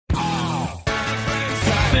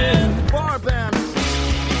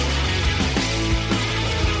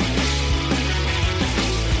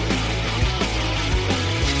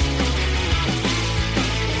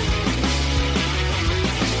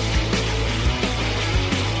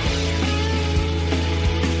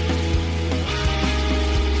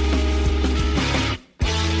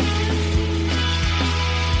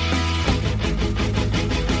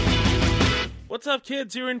up,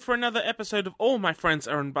 kids? You're in for another episode of All My Friends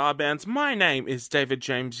Are in Bar Bands. My name is David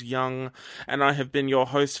James Young, and I have been your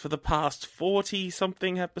host for the past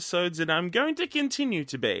 40-something episodes, and I'm going to continue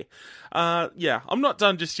to be. I'm not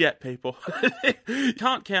done just yet, people.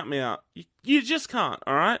 Can't count me out. You just can't,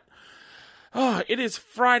 alright? Oh, it is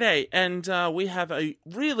Friday, and we have a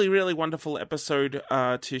really, really wonderful episode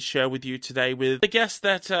to share with you today with a guest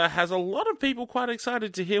that has a lot of people quite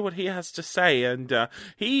excited to hear what he has to say, and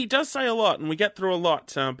he does say a lot, and we get through a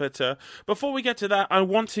lot, but before we get to that, I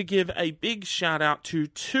want to give a big shout-out to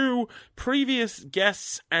two previous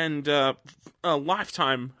guests and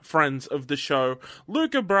lifetime friends of the show,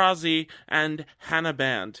 Luca Brasi and Hannah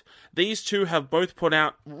Band. These two have both put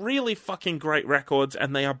out really fucking great records,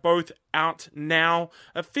 and they are both out now,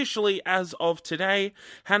 officially as of today.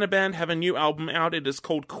 Hannah Band have a new album out. It is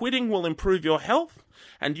called Quitting Will Improve Your Health,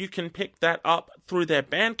 and you can pick that up through their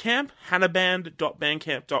Bandcamp,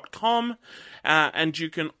 hannahband.bandcamp.com, and you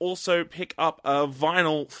can also pick up a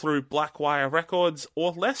vinyl through Blackwire Records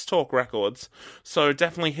or Less Talk Records, so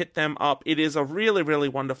definitely hit them up. It is a really, really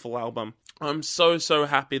wonderful album. I'm so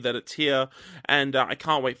happy that it's here, and I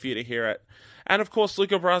can't wait for you to hear it. And of course,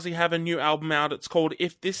 Luca Brasi have a new album out. It's called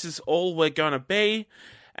If This Is All We're Gonna Be,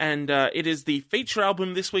 and it is the feature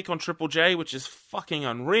album this week on Triple J, which is fucking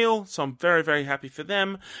unreal, so I'm very, very happy for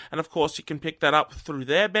them. And of course, you can pick that up through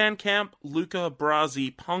their Bandcamp,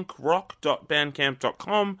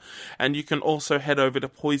 lucabrasipunkrock.bandcamp.com, and you can also head over to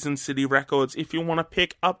Poison City Records if you want to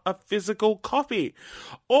pick up a physical copy.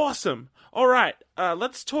 Awesome! Alright,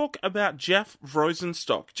 let's talk about Jeff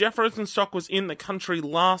Rosenstock. Jeff Rosenstock was in the country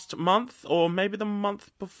last month, or maybe the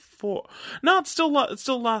month before. No, it's still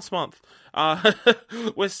last month.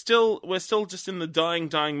 We're still just in the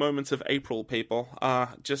dying moments of April, people,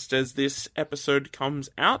 just as this episode comes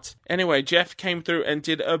out. Anyway, Jeff came through and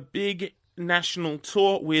did a big national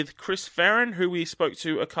tour with Chris Farron, who we spoke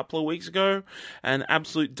to a couple of weeks ago, an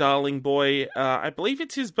absolute darling boy. I believe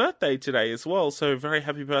it's his birthday today as well, so very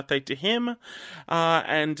happy birthday to him.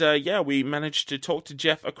 We managed to talk to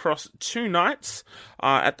Jeff across 2 nights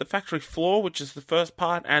at the Factory Floor, which is the first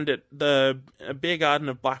part, and at the Beer Garden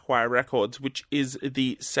of Blackwire Records, which is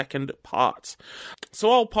the second part.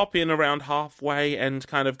 So I'll pop in around halfway and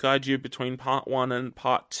kind of guide you between part 1 and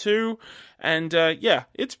part 2. And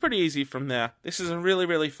it's pretty easy from there. This is a really,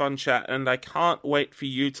 really fun chat, and I can't wait for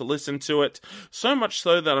you to listen to it. So much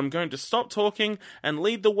so that I'm going to stop talking and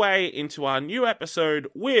lead the way into our new episode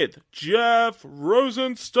with Jeff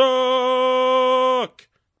Rosenstock.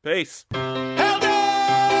 Peace. Held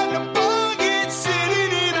in a bucket,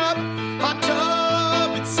 sitting in a hot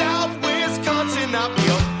tub in South Wisconsin. I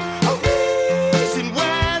feel a reason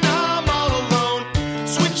when I'm all alone.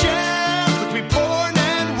 Switching between porn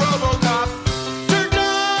and RoboCop. Turned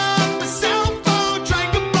on the cell phone,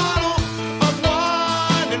 drank a bottle of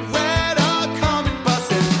wine and read a comic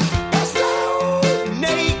bussin'. Passed out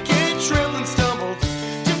naked, trilling, stumbled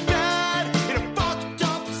to bed in a fucked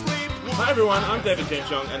up sleep. Hi everyone, I'm David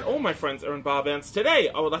James Young, and all my friends are in bar bands. Today,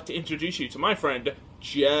 I would like to introduce you to my friend,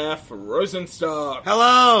 Jeff Rosenstock.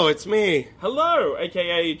 Hello, it's me. Hello,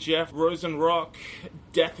 aka Jeff Rosenrock,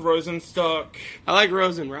 Death Rosenstock. I like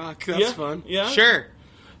Rosenrock. That's fun. Yeah? Sure.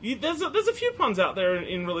 There's a few puns out there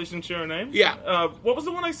in relation to your name. Yeah. What was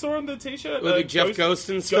the one I saw on the t-shirt? With the Jeff Ghost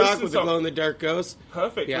and Stock, with the glow-in-the-dark ghost.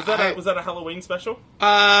 Perfect. Yeah, Was that a Halloween special?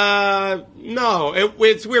 No.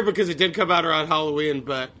 It's weird because it did come out around Halloween,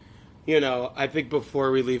 but, I think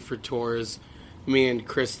before we leave for tours, me and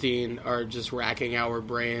Christine are just racking our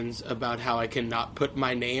brains about how I cannot put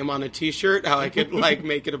my name on a t-shirt, how I could,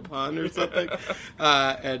 make it a pun or something.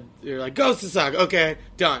 And you're like, Ghost and Stock, okay,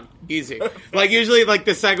 done, easy. Usually,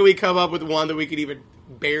 the second we come up with one that we could even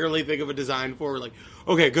barely think of a design for, we're like,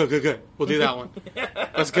 okay, good, we'll do that one.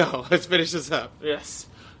 Let's go, let's finish this up. Yes.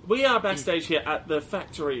 We are backstage here at the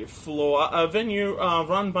Factory Floor, a venue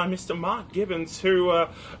run by Mr. Mark Gibbons, who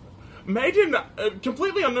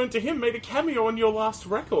completely unknown to him, made a cameo on your last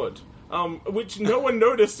record, which no one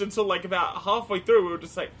noticed until about halfway through. We were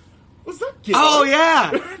just like, was that Gibbons? Oh, yeah!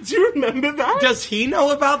 Do you remember that? Does he know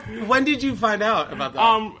about... When did you find out about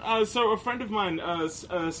that? So a friend of mine,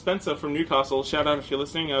 Spencer from Newcastle, shout out if you're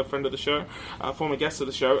listening, a friend of the show, former guest of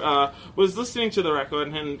the show, was listening to the record,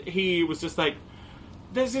 and he was just like,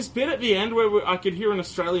 there's this bit at the end where I could hear an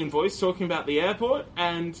Australian voice talking about the airport,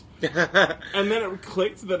 and then it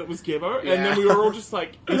clicked that it was Gibbo, and then we were all just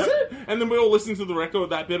like, is it? And then we all listened to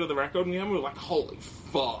that bit of the record, and we were like, holy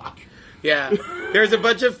fuck. Yeah. There's a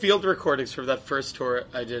bunch of field recordings from that first tour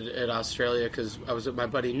I did in Australia, because I was with my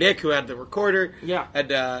buddy Nick, who had the recorder. Yeah.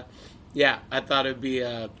 And, I thought it'd be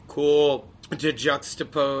cool to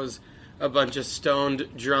juxtapose a bunch of stoned,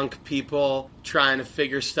 drunk people trying to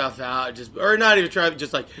figure stuff out, or not even trying,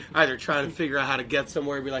 just like either trying to figure out how to get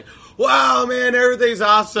somewhere and be like, wow, man, everything's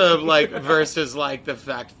awesome, like, versus like the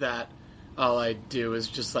fact that all I do is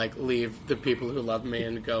just like leave the people who love me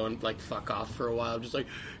and go and like fuck off for a while, just like,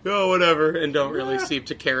 oh, whatever, and don't really seem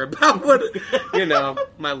to care about what,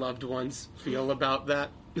 my loved ones feel about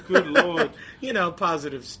that. Good Lord.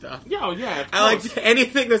 Positive stuff. Yeah, oh, yeah. I like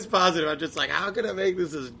anything that's positive. I'm just like, how can I make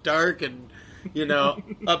this as dark and,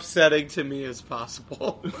 upsetting to me as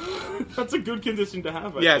possible? That's a good condition to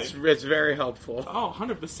have, I think. It's very helpful. Oh,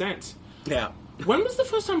 100%. Yeah. When was the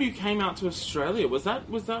first time you came out to Australia? Was that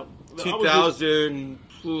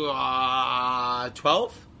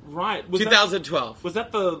 2012? Right. 2012. Was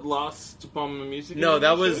that the last Bomb Music No, Industry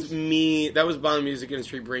that was shows? me. That was Bomb Music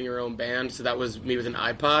Industry Bring Your Own Band. So that was me with an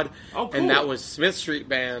iPod. Oh, cool. And that was Smith Street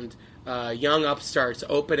Band, Young Upstarts,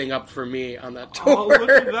 opening up for me on that tour. Oh, look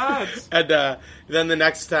at that. And then the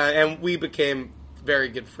next time, and we became very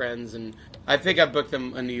good friends. And I think I booked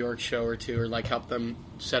them a New York show or two, or like helped them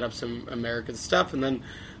set up some American stuff. And then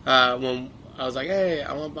when I was like, hey,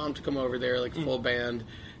 I want Bomb to come over there, like full band.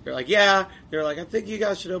 They're like, yeah. They're like, I think you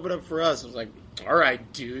guys should open up for us. I was like, all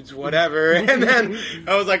right, dudes, whatever. And then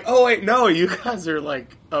I was like, oh, wait, no, you guys are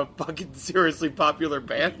like a fucking seriously popular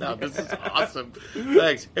band now. This is awesome.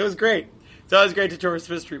 Thanks. It was great. It's always great to tour with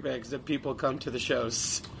Smith Street Band because then people come to the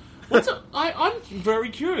shows. I'm very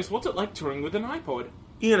curious. What's it like touring with an iPod?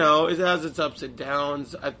 It has its ups and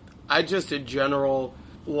downs. I just, in general,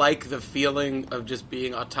 like the feeling of just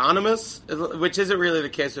being autonomous, which isn't really the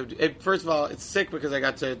case. First of all, it's sick because I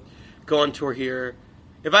got to go on tour here.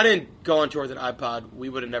 If I didn't go on tour with an iPod, we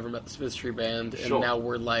would have never met the Smith Street Band. Sure. And now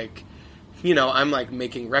we're like, I'm like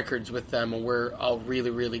making records with them, and we're all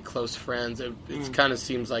really, really close friends. It kind of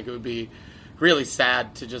seems like it would be really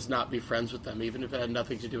sad to just not be friends with them, even if it had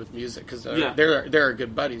nothing to do with music, because they're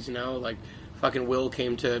good buddies, like fucking Will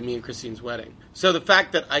came to me and Christine's wedding. So the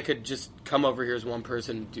fact that I could just come over here as one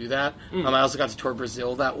person and do that. I also got to tour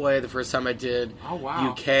Brazil that way. The first time I did. Oh,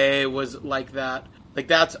 wow. UK was like that. Like,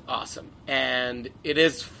 that's awesome. And it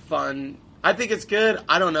is fun. I think it's good.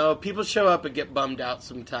 I don't know. People show up and get bummed out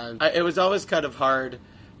sometimes. It was always kind of hard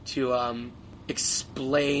to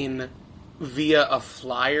explain via a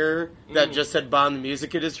flyer that just said Bomb the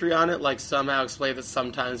Music Industry on it, like somehow explain that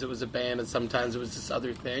sometimes it was a band and sometimes it was this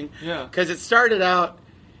other thing. Yeah. Because it started out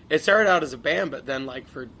as a band, but then like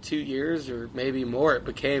for 2 years or maybe more, it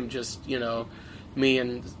became just, me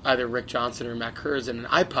and either Rick Johnson or Matt Kurz and an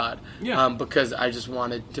iPod. Yeah. Because I just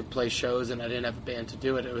wanted to play shows and I didn't have a band to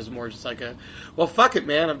do it. It was more just like well, fuck it,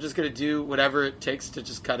 man. I'm just going to do whatever it takes to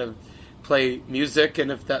just kind of play music,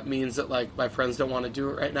 and if that means that like my friends don't want to do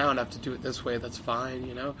it right now and have to do it this way, that's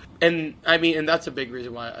fine, And I mean, and that's a big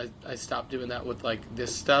reason why I stopped doing that with like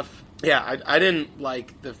this stuff. Yeah, I didn't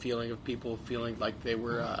like the feeling of people feeling like they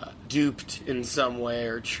were duped in some way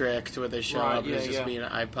or tricked when they show up. It was just me and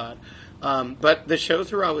an iPod. But the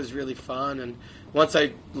shows were always really fun, and once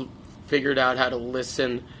I figured out how to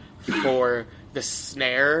listen for the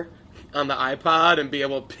snare on the iPod and be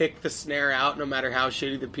able to pick the snare out no matter how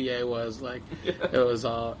shitty the PA was, like, it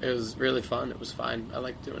was really fun. It was fine. I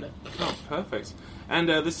liked doing it. Oh, perfect. And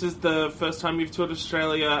this is the first time you've toured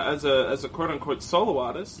Australia as a quote unquote solo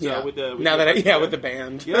artist. Yeah. With the with the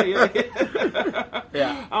band. Yeah.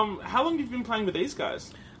 Yeah. How long have you been playing with these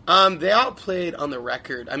guys? They all played on the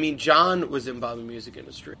record. I mean, John was in Bomb Music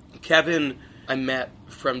Industry. Kevin, I met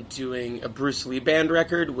from doing a Bruce Lee Band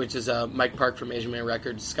record, which is a Mike Park from Asian Man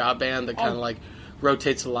Records ska band that kind of like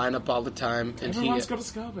rotates the lineup all the time. And Everyone's got a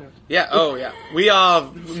ska band. Yeah, oh yeah. We all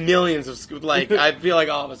have millions of, I feel like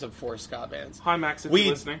all of us have 4 ska bands. Hi, Max, if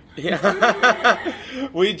you're listening. Yeah.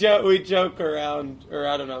 we joke around, or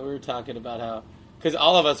I don't know, we were talking about how, because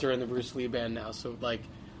all of us are in the Bruce Lee Band now, so like,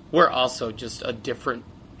 we're also just a different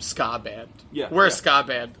ska band. Yeah, we're a ska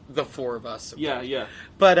band, the 4 of us. Yeah.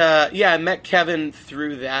 But I met Kevin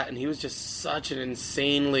through that, and he was just such an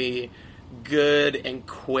insanely good and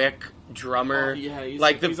quick drummer. Oh, yeah,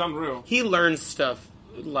 he's unreal. He learns stuff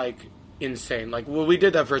like insane. Like when we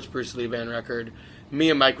did that first Bruce Lee Band record, me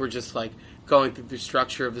and Mike were just like going through the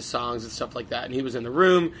structure of the songs and stuff like that, and he was in the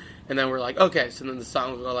room, and then we're like, okay, so then the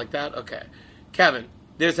song will go like that. Okay, Kevin,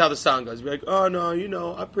 this is how the song goes. We're like, oh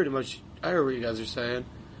no, I heard what you guys are saying.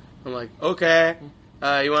 I'm like, okay,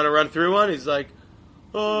 you want to run through one? He's like,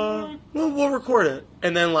 we'll record it.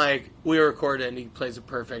 And then, like, we record it, and he plays it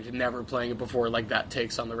perfect, never playing it before, like, that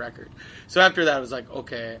takes on the record. So after that, I was like,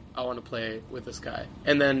 okay, I want to play with this guy.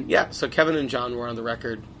 And then, yeah, so Kevin and John were on the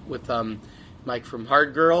record with Mike from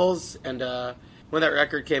Hard Girls, and when that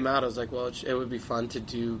record came out, I was like, well, it would be fun to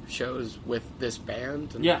do shows with this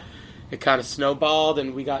band. And yeah. it kind of snowballed,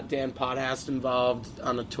 and we got Dan Podhast involved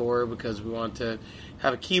on a tour because we wanted to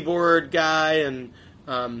have a keyboard guy, and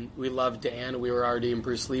we loved Dan. We were already in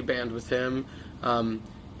Bruce Lee band with him,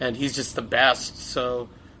 and he's just the best. So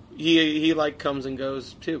he like comes and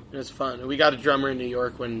goes too, and it's fun. And we got a drummer in New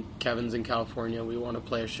York when Kevin's in California. We want to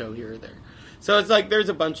play a show here or there. So it's like there's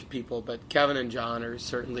a bunch of people, but Kevin and John are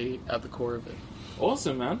certainly at the core of it.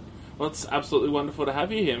 Awesome, man. Well, it's absolutely wonderful to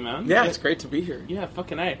have you here, man. Yeah, it's great to be here. Yeah,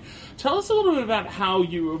 fucking A. Tell us a little bit about how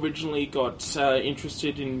you originally got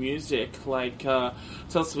interested in music. Like, tell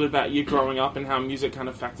us a bit about you growing up and how music kind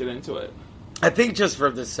of factored into it. I think just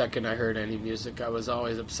from the second I heard any music, I was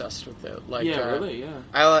always obsessed with it. Like, really, yeah.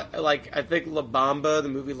 I think La Bamba, the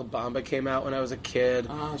movie La Bamba came out when I was a kid.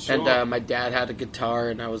 Sure. And my dad had a guitar,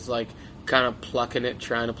 and I was like kind of plucking it,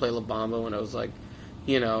 trying to play La Bamba when I was like,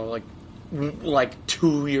 you know, like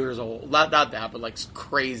 2 years old. Not that, but like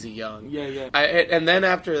crazy young. Yeah. And then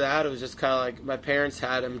after that, it was just kind of like my parents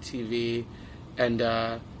had MTV, and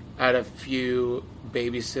I had a few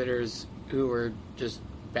babysitters who were just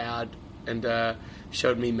bad and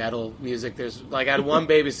showed me metal music. I had one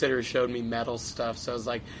babysitter who showed me metal stuff, so I was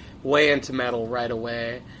like way into metal right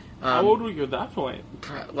away. How old were you at that point?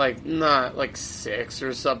 Not 6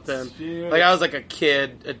 or something. Shit. Like I was like a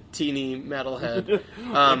kid, a teeny metalhead.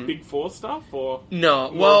 Like Big Four stuff, or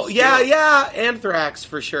No, well, yeah, Anthrax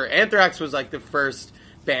for sure. Anthrax was like the first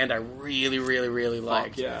band I really, really, really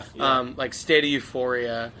liked. Yeah. Like State of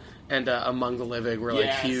Euphoria and Among the Living were like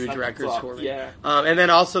Yes, huge that's records what's up, for me. yeah. And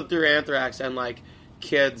then also through Anthrax and like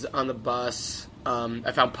Kids on the Bus.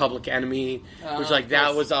 I found Public Enemy, which like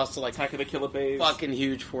that was also like Attack of the Killer Bees. fucking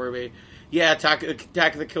huge for me. Yeah, Attack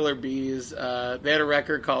of the Killer Bees. They had a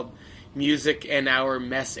record called Music in Our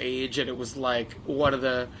Mess Age, and it was like one of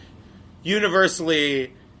the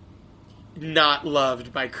universally not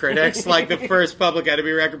loved by critics. Like the first Public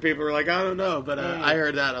Enemy record, people were like, I don't know, but I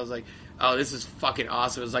heard that, I was like, oh, this is fucking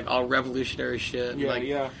awesome. It was like all revolutionary shit.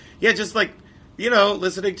 Yeah. Just like, you know,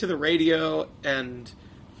 listening to the radio and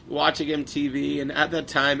watching MTV, and at that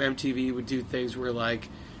time MTV would do things where like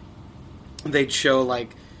they'd show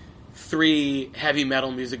like 3 heavy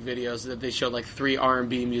metal music videos, that they showed like 3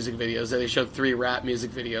 R&B music videos, that they showed 3 rap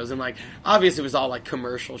music videos, and like obviously it was all like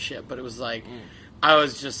commercial shit, but it was like I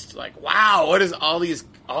was just like, wow, what is all these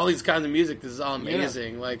kinds of music? This is all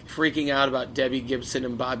amazing. Like freaking out about Debbie Gibson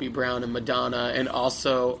and Bobby Brown and Madonna, and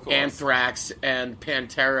also Anthrax and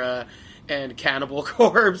Pantera and Cannibal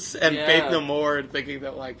Corpse and Faith No More, and thinking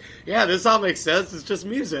that like, yeah, this all makes sense. It's just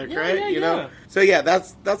music, right? You know. So yeah,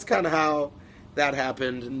 that's kind of how that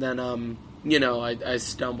happened, and then you know, I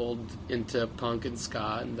stumbled into punk and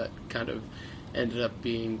ska, and that kind of ended up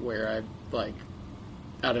being where I like,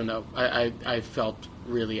 I don't know, I felt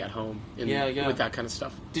really at home with that kind of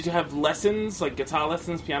stuff. Did you have lessons, like guitar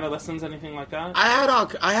lessons, piano lessons, anything like that?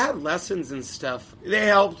 I had lessons and stuff. They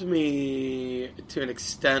helped me to an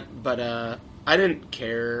extent, but I didn't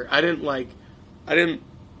care. I didn't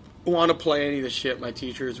want to play any of the shit my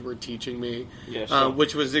teachers were teaching me,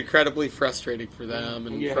 which was incredibly frustrating for them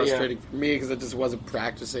and frustrating for me because I just wasn't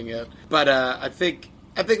practicing it. But I think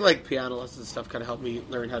like piano lessons and stuff kind of helped me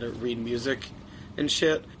learn how to read music and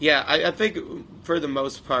shit. Yeah, I think for the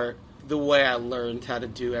most part, the way I learned how to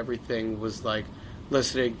do everything was like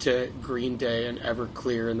listening to Green Day and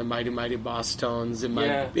Everclear and the Mighty Mighty Boss Tones in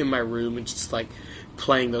my room, and just like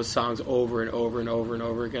playing those songs over and over and over and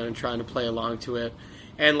over again and trying to play along to it.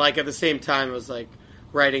 And like at the same time, I was like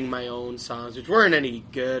writing my own songs, which weren't any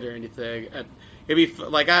good or anything. It'd be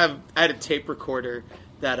like I had a tape recorder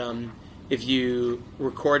that if you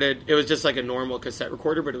recorded, it was just like a normal cassette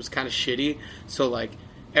recorder, but it was kind of shitty. So like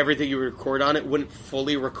everything you would record on it wouldn't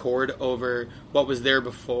fully record over what was there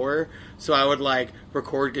before. So I would like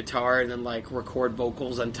record guitar and then like record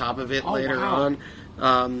vocals on top of it later on.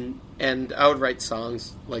 And I would write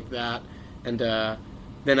songs like that. And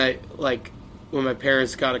then I like when my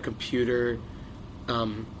parents got a computer,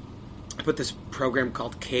 I put this program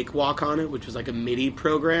called Cakewalk on it, which was like a MIDI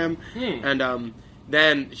program. And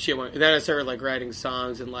then I started like writing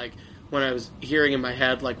songs, and like when I was hearing in my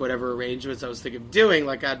head like whatever arrangements I was thinking of doing,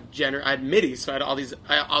 like I had MIDI, so I had all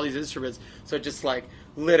these instruments. So just like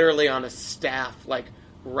literally on a staff, like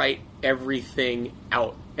write everything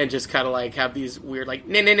out and just kind of like have these weird like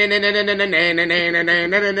like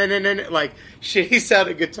shitty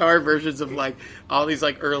sounding guitar versions of like all these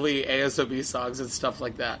like early ASOB songs and stuff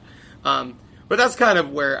like that. But that's kind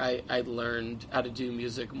of where I learned how to do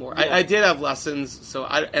music more. I did have lessons, so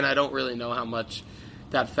I don't really know how much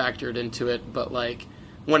that factored into it, but like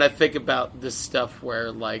when I think about this stuff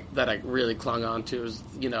where, like, that I really clung on to is,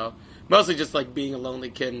 you know, mostly just, like, being a lonely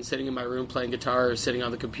kid and sitting in my room playing guitar or sitting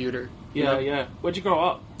on the computer. you Yeah, know? yeah. Where'd you grow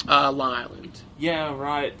up? Long Island. Yeah,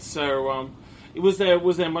 right. So, was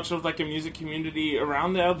there much of like a music community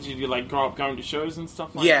around there? Did you like grow up going to shows and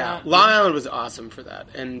stuff like Yeah, that? Long Island was awesome for that,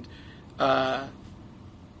 and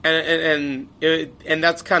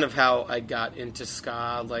that's kind of how I got into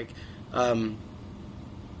ska. Like, that's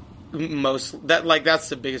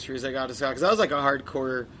the biggest reason I got into ska, because I was like a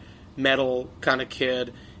hardcore metal kind of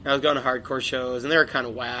kid. And I was going to hardcore shows, and they were kind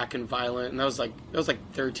of whack and violent. And I was like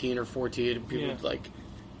 13 or 14, and people would like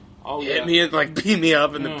hit me and like beat me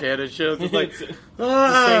up in the pit and shit. It's like, It's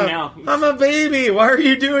the same now. I'm a baby. Why are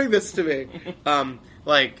you doing this to me?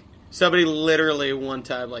 Like somebody literally one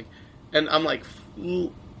time, like, and I'm like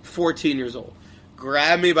 14 years old,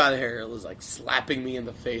 grabbed me by the hair. It was like slapping me in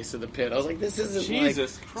the face of the pit. I was like, this isn't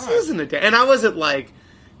Jesus Christ. This isn't a day. And I wasn't like,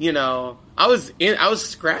 you know, I was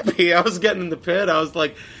scrappy. I was getting in the pit. I was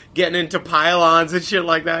like getting into pylons and shit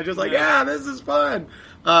like that. Just like, yeah, this is fun.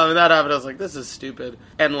 And that happened. I was like, this is stupid.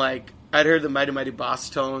 And like, I'd heard the Mighty Mighty Boss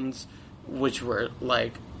Tones, which were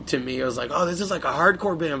like, to me, I was like, oh, this is like a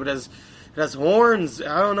hardcore band, but it has horns.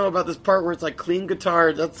 I don't know about this part where it's like clean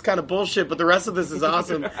guitar. That's kind of bullshit, but the rest of this is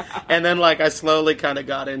awesome. And then like, I slowly kind of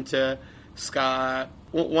got into ska.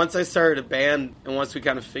 Once I started a band, and once we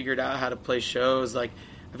kind of figured out how to play shows, like,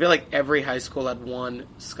 I feel like every high school had one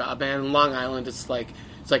ska band. In Long Island, it's like,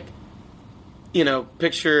 you know,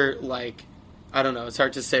 picture like, I don't know, it's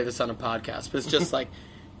hard to say this on a podcast, but it's just like,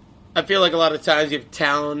 I feel like a lot of times you have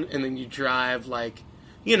town and then you drive like,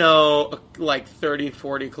 you know, like 30,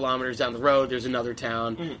 40 kilometers down the road, there's another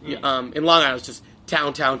town. Mm-hmm. In Long Island, it's just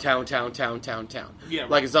town. Yeah,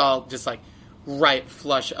 like it's all just like right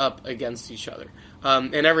flush up against each other.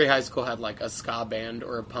 And every high school had like a ska band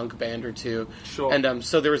or a punk band or two. Sure. And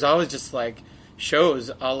so there was always just like shows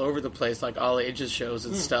all over the place, like all ages shows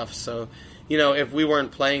and stuff. So, you know, if we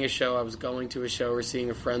weren't playing a show, I was going to a show or seeing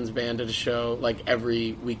a friend's band at a show like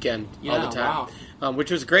every weekend, all the time. Wow.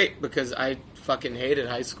 Which was great because I fucking hated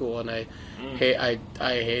high school and I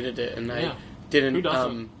hated it and I didn't. Who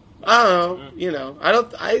doesn't? I don't know. You know,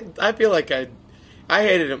 I feel like I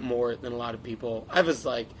hated it more than a lot of people. I was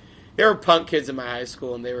like, there were punk kids in my high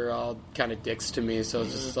school and they were all kind of dicks to me. So it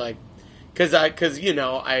was just like, cause you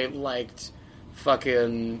know, I liked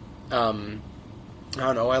fucking, I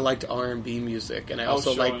don't know, I liked R&B music, and I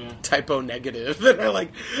also liked Typo Negative, and I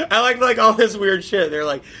liked like all this weird shit. They're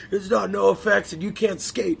like, it's not No Effects, and you can't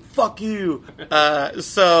skate. Fuck you.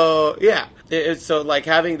 So yeah, so like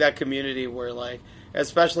having that community where like,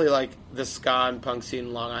 especially like the ska and punk scene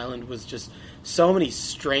in Long Island was just so many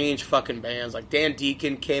strange fucking bands. Like Dan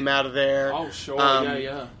Deacon came out of there. Oh sure,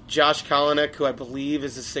 yeah. Josh Kalanick, who I believe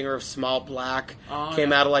is the singer of Small Black,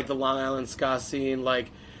 came out of like the Long Island ska scene.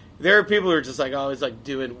 Like, there are people who are just like always like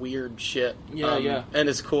doing weird shit. Yeah. And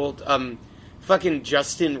it's cool. Fucking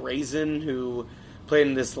Justin Raisin, who played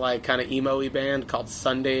in this like kind of emo-y band called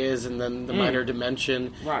Sundays, and then the Minor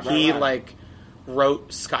Dimension. He like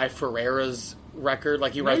wrote Sky Ferreira's record.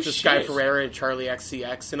 Like he writes for Sky Ferreira and Charlie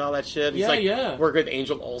XCX and all that shit. He's working with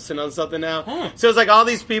Angel Olsen on something now. So it's like all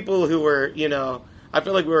these people who were, you know, I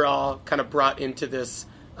feel like we were all kind of brought into this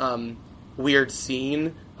weird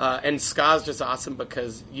scene. And ska is just awesome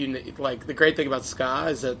because like the great thing about ska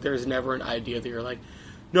is that there's never an idea that you're like,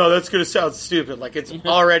 no, that's gonna sound stupid. Like it's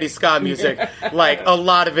already ska music. Like a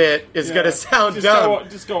lot of it is gonna sound dumb.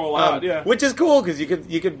 Just go all out, yeah. Which is cool because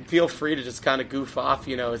you could feel free to just kind of goof off.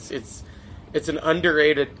 You know, it's an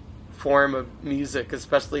underrated form of music,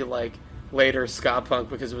 especially like later ska punk,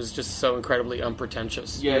 because it was just so incredibly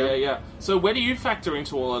unpretentious. Yeah. So where do you factor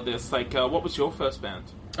into all of this? Like, what was your first band?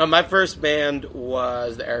 My first band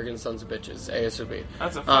was the Arrogant Sons of Bitches, ASOB.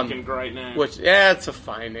 That's a fucking great name. It's a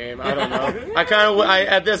fine name. I don't know.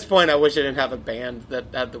 At this point, I wish I didn't have a band that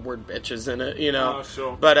had the word bitches in it, you know. Oh,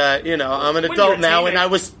 sure. But, you know, I'm an adult now, and I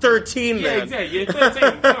was 13 then. Yeah, exactly. You're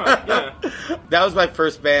 13. Yeah. That was my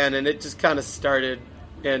first band, and it just kind of started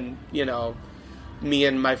in, you know, me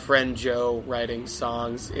and my friend Joe writing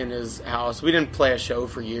songs in his house. We didn't play a show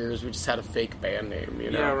for years. We just had a fake band name,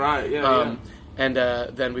 you know. Yeah, right. Yeah. And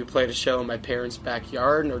then we played a show in my parents'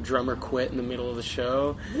 backyard, and our drummer quit in the middle of the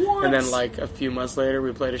show. What? And then, like, a few months later,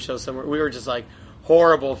 we played a show somewhere. We were just, like,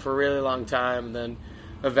 horrible for a really long time. And then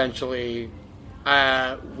eventually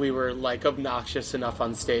we were, like, obnoxious enough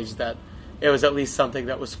on stage that it was at least something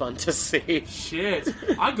that was fun to see. Shit.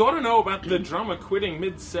 I gotta know about the drummer quitting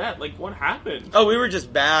mid-set. Like, what happened? Oh, we were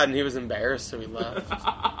just bad, and he was embarrassed, so he left.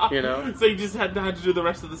 You know? So you just had to do the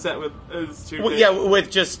rest of the set with his two Well, yeah, with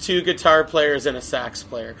just 2 guitar players and a sax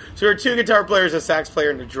player. So we were 2 guitar players, a sax player,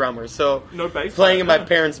 and a drummer. So No bass playing player. in my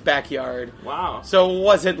parents' backyard. Wow. So it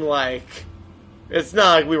wasn't like... It's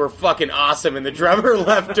not like we were fucking awesome and the drummer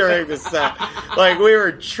left during the set. Like, we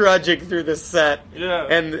were trudging through the set. Yeah.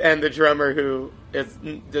 And the drummer, who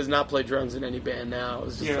does not play drums in any band now,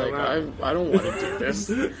 was just Yeah, like, right. I don't want to do this.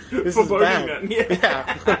 This For is both bad. of them,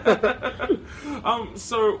 yeah. Yeah.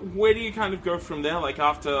 So where do you kind of go from there, like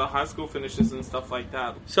after high school finishes and stuff like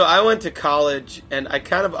that? So I went to college, and I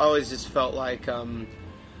kind of always just felt like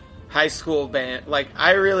high school band. Like,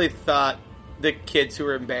 I really thought the kids who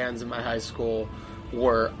were in bands in my high school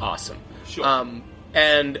were awesome. Sure.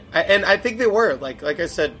 And I think they were. Like I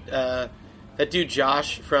said, that dude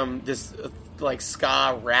Josh from this like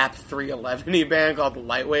ska rap 311 band called the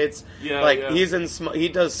Lightweights. Yeah, like yeah. he's in he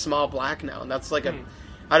does Small Black now, and that's like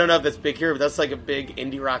I don't know if that's big here, but that's like a big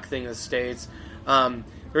indie rock thing in the States.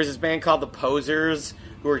 There's this band called the Posers,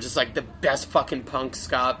 who are just like the best fucking punk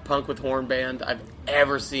with horn band I've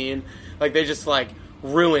ever seen. Like, they just like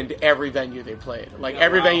ruined every venue they played. Like,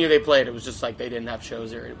 every wow. venue they played, it was just like they didn't have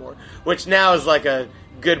shows there anymore. Which now is like a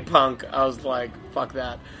good punk. I was like, fuck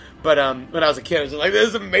that. But when I was a kid, I was like, this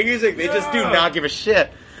is amazing. They just do Yeah. not give a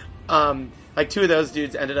shit. Like, 2 of those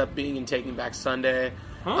dudes ended up being in Taking Back Sunday.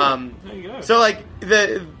 Huh, there you go. So like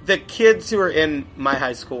the kids who were in my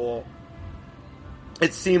high school,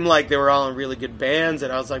 it seemed like they were all in really good bands,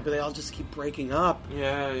 and I was like, but they all just keep breaking up.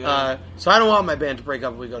 Yeah. So I don't want my band to break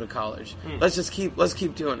up when we go to college. Let's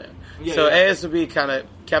keep doing it. Yeah, So yeah. ASOB kind of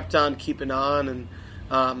kept on keeping on,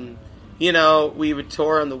 and you know, we would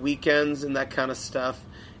tour on the weekends and that kind of stuff.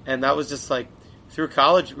 And that was just like, through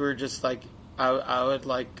college, we were just like,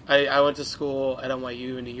 I went to school at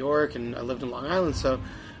NYU in New York, and I lived in Long Island, so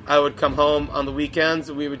I would come home on the weekends,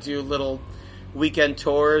 and we would do little weekend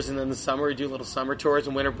tours, and then the summer we'd do little summer tours,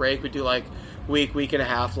 and winter break we'd do like week and a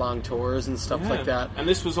half long tours and stuff like that. And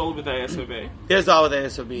this was all with ASOB. It was all with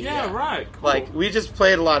ASOB. Yeah, right. Cool. Like, we just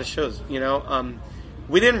played a lot of shows, you know.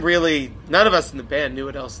 We didn't really, none of us in the band knew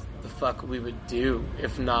what else the fuck we would do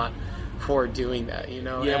if not for doing that, you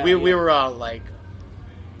know. Yeah, And we yeah. were all like,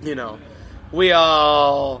 you know, we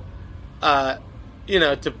all, you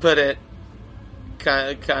know, to put it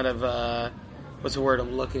kind of what's the word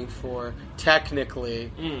I'm looking for?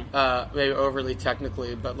 Technically, maybe overly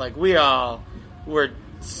technically, but like, we all were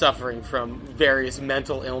suffering from various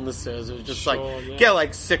mental illnesses. It was just Sure, like, yeah. get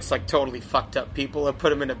like 6 like totally fucked up people and put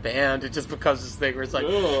them in a band. It just becomes this thing where it's like,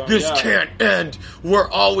 Ugh, this yeah. can't end. We're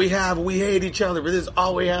all we have. We hate each other, but this is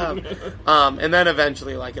all we have. And then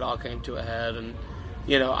eventually, like, it all came to a head, and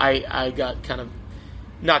you know, I got kind of,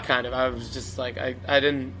 not kind of, I was just like, I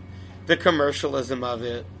didn't, the commercialism of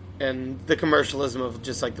it, and the commercialism of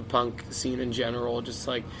just like the punk scene in general, just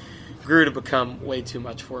like grew to become way too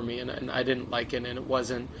much for me, and I didn't like it, and it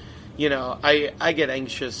wasn't, you know, I get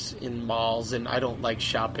anxious in malls, and I don't like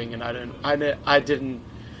shopping, and I didn't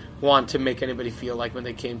want to make anybody feel like when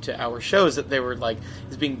they came to our shows that they were like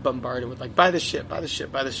is being bombarded with like, buy this shit, buy this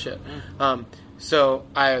shit, buy this shit. So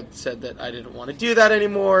I had said that I didn't want to do that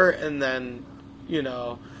anymore, and then, you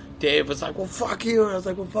know, Dave was like, well, fuck you. And I was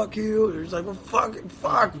like, well, fuck you. And he was like, well, fuck.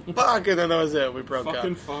 And then that was it. We broke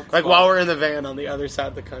Fucking up. fuck, like, fuck. while we're in the van on the other side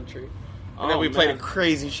of the country. And then Oh, we played a man.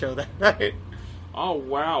 crazy show that night. Oh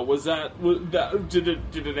wow! Was that did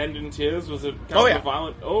it end in tears? Was it kind Oh, of yeah. a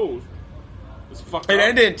violent? Oh, it was fucked It up.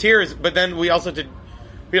 ended in tears, but then we also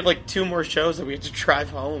we had like 2 more shows that we had to drive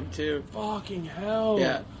home, too. Fucking hell!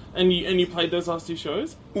 Yeah. And you played those last 2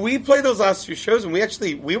 shows? We played those last 2 shows, and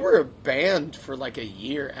we were a band for like a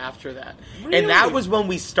year after that. Really? And that was when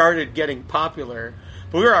we started getting popular,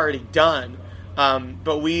 but we were already done.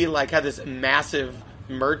 But we like had this massive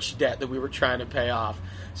merch debt that we were trying to pay off.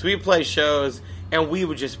 So we would play shows, and we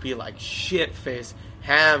would just be like shit-faced,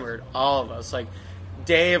 hammered, all of us. Like,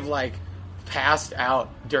 Dave like passed out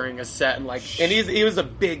during a set, and like, and he was a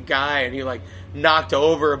big guy, and he like knocked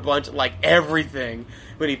over a bunch of like everything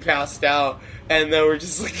when he passed out, and then we're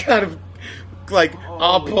just like kind of like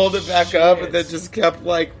all Holy pulled it back up, and then shit. just kept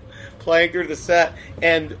like playing through the set.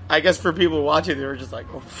 And I guess for people watching, they were just like,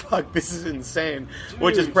 oh fuck, this is insane.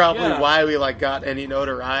 Which is Dude, probably yeah. why we like got any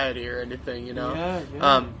notoriety or anything, you know.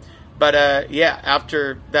 Yeah. But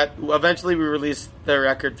after that, eventually we released the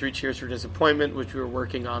record 3 Cheers for Disappointment, which we were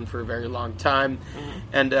working on for a very long time.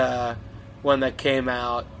 And when that came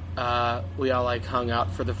out, we all like hung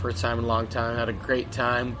out for the first time in a long time, had a great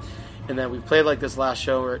time. And then we played like this last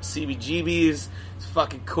show. We're at CBGB's. It's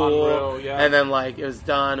fucking cool. Unreal, yeah. And then like it was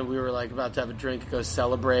done, and we were like about to have a drink, go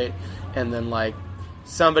celebrate, and then like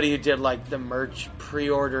somebody who did like the merch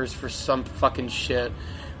pre-orders for some fucking shit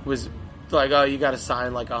was like, oh, you got to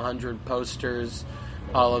sign like 100 posters,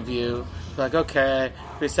 all of you. Like, okay.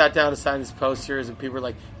 We sat down to sign these posters, and people were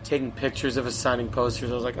like taking pictures of us signing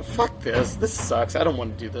posters. I was like, oh, fuck this. This sucks. I don't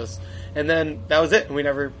want to do this. And then that was it. And we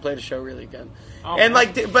never played a show really again. Oh, and wow.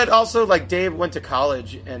 like, but also like Dave went to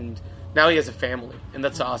college, and now he has a family, and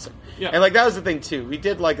that's awesome. Yeah. And like that was the thing too. We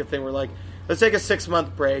did like a thing where like, let's take a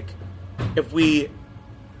 6-month break.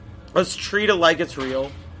 Let's treat it like it's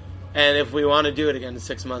real. And if we want to do it again in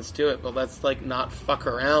 6 months, do it. But let's like not fuck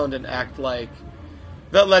around and act like.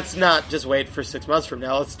 But let's not just wait for 6 months from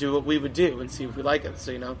now. Let's do what we would do and see if we like it.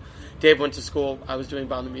 So, you know, Dave went to school. I was doing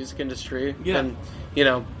Bomb the Music Industry. Yeah. And, you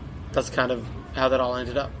know, that's kind of how that all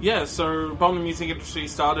ended up. Yeah, so Bomb the Music Industry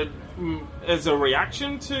started as a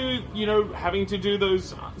reaction to, you know, having to do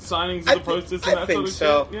those signings of the posters and that sort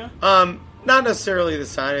of shit. Yeah. Not necessarily the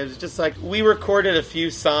sign. It was just like we recorded a few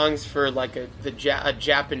songs for like a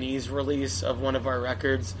Japanese release of one of our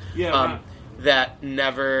records. Yeah, right. That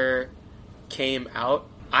never came out.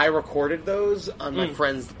 I recorded those on my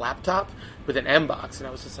friend's laptop with an M-Box, and I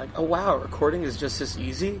was just like, oh wow, recording is just this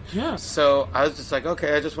easy. Yeah. So I was just like,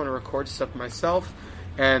 okay, I just want to record stuff myself,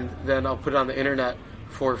 and then I'll put it on the internet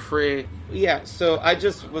for free. Yeah, so I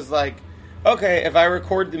just was like, okay, if I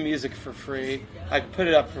record the music for free, I can put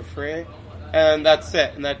it up for free, and that's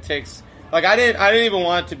it. And that takes like I didn't even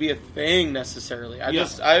want it to be a thing necessarily. I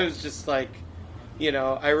was just like, you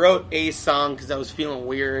know, I wrote a song because I was feeling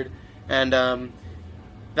weird, and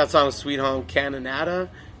that song was Sweet Home Canonada,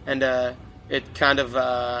 and it kind of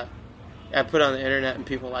I put it on the internet and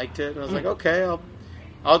people liked it, and I was like, okay,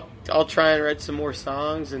 I'll try and write some more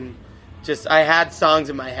songs, and just I had songs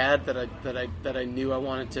in my head that I knew I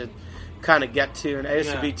wanted to kind of get to, and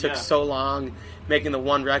ASB took so long making the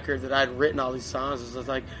one record that I'd written all these songs. I was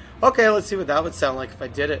like, okay, let's see what that would sound like if I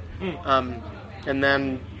did it, and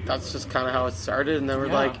then that's just kind of how it started, and then we're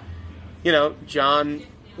like, you know, John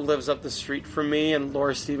lives up the street from me, and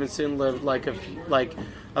Laura Stevenson lived like a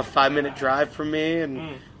 5-minute drive from me,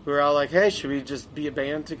 and we were all like, hey, should we just be a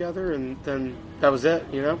band together? And then that was it,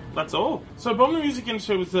 you know? That's all. So Bomb the Music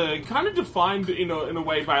Industry was kind of defined in a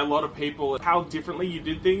way by a lot of people how differently you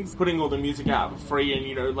did things, putting all the music out for free, and,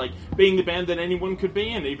 you know, like being the band that anyone could be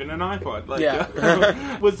in, even an iPod.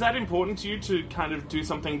 Like, was that important to you to kind of do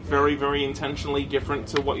something very, very intentionally different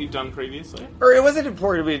to what you'd done previously? Or it wasn't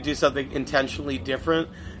important to me to do something intentionally different.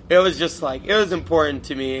 It was just like, it was important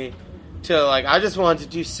to me to, like, I just wanted to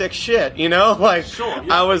do sick shit, you know? Like, Sure,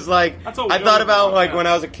 yeah. I was like, That's all I we thought know about, about, like, yeah. when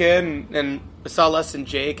I was a kid and I saw Less Than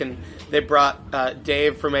Jake, and they brought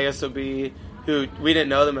Dave from ASOB, who we didn't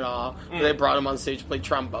know them at all, but they brought him on stage to play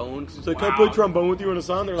trombone. He's like, can I play trombone with you in a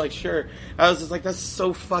song? They're like, sure. I was just like, that's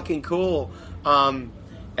so fucking cool. So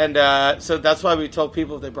that's why we told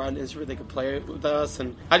people if they brought an instrument, they could play it with us.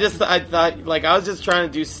 And I thought, like, I was just trying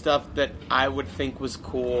to do stuff that I would think was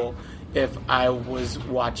cool if I was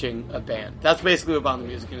watching a band. That's basically what Bomb the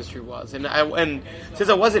Music Industry was. And since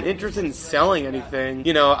I wasn't interested in selling anything,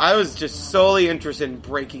 you know, I was just solely interested in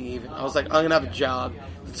breaking even. I was like, I'm gonna have a job.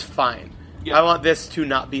 It's fine. Yeah. I want this to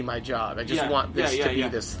not be my job. I just want this to be yeah.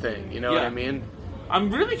 this thing. You know what I mean?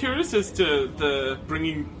 I'm really curious as to the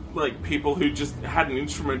bringing like people who just had an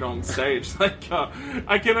instrument on stage. Like,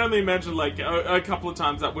 I can only imagine like a couple of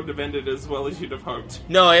times that wouldn't have ended as well as you'd have hoped.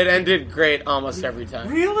 No, it ended great almost every time.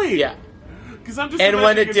 Really? Yeah. Because I'm just And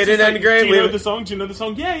when imagining it it's didn't just end like, great, do you know we- the song? Do you know the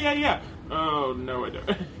song? Yeah. Oh no, I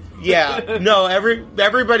don't. Yeah, no,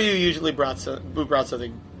 everybody who usually brought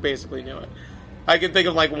something basically knew it. I can think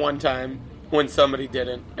of like one time when somebody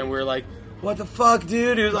didn't, and we were like, "What the fuck,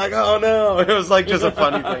 dude?" He was like, "Oh no!" It was like just a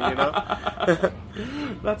funny thing, you know.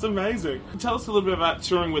 That's amazing. Tell us a little bit about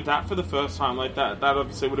touring with that for the first time. Like that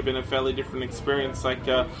obviously would have been a fairly different experience. Like,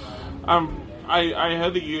 I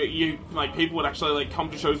heard that you like people would actually like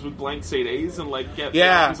come to shows with blank CDs and like get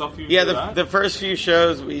albums off you. Yeah. The first few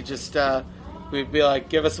shows we just we'd be like,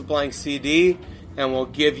 give us a blank CD, and we'll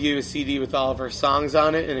give you a CD with all of our songs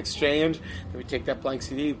on it in exchange. Then we take that blank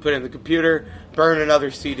CD, put it in the computer, burn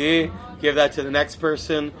another CD, give that to the next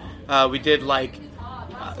person. We did like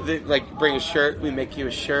bring a shirt, we make you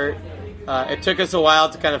a shirt. It took us a while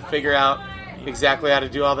to kind of figure out exactly how to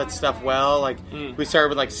do all that stuff well. Like we started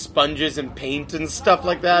with like sponges and paint and stuff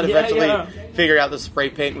like that. Yeah, Eventually figured out the spray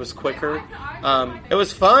paint was quicker. It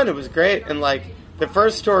was fun, it was great, and like the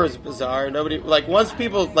first tour was bizarre. Nobody, like, once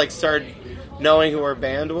people like started knowing who our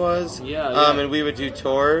band was, and we would do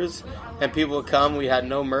tours, and people would come. We had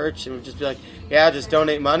no merch, and we'd just be like, yeah, just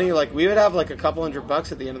donate money. Like, we would have like a couple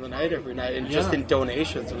 $100 at the end of the night every night, and just in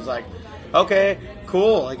donations. It was like, okay,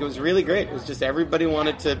 cool. Like, it was really great. It was just everybody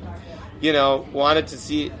wanted to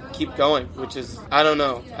see it keep going, which is, I don't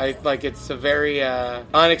know. It's a very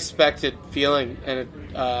unexpected feeling, and it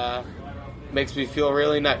makes me feel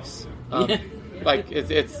really nice. Like,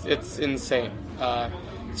 it's insane.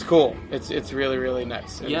 It's cool. It's really, really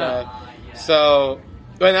nice. And, so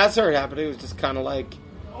when that started happening, it was just kind of like,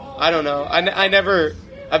 I don't know. I've never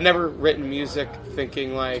written music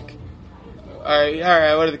thinking like, all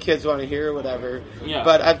right, what do the kids want to hear or whatever. Yeah.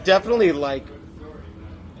 But I've definitely, like,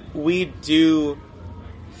 we do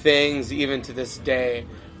things even to this day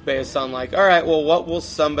based on like, all right, well, what will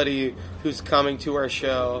somebody who's coming to our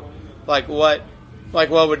show, what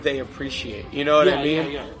would they appreciate? You know what I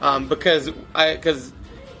mean? Yeah. Because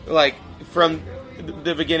like, from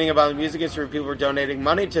the beginning about the music industry, people were donating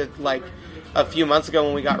money to, like, a few months ago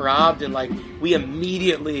when we got robbed, and like, we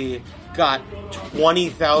immediately got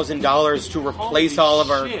 $20,000 to replace all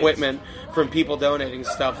of our equipment from people donating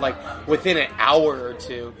stuff, like, within an hour or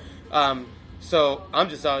two. So I'm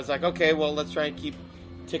just always like, okay, well, let's try and keep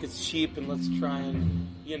tickets cheap, and let's try and,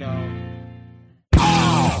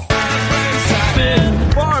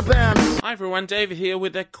 Hi everyone, David here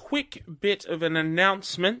with a quick bit of an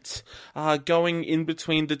announcement going in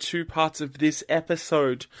between the two parts of this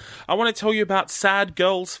episode. I want to tell you about Sad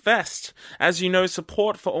Girls Fest. As you know,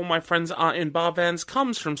 support for All My Friends Are in Bar Bands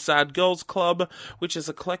comes from Sad Girls Club, which is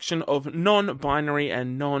a collection of non-binary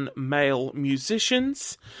and non-male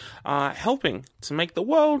musicians helping to make the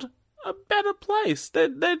world a better place.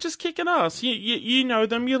 They're just kicking ass. You know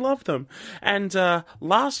them, you love them. And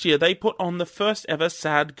last year they put on the first ever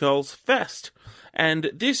Sad Girls Fest. And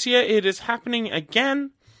this year it is happening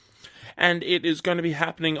again. And it is going to be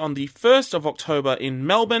happening on the 1st of October in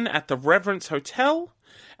Melbourne at the Reverence Hotel.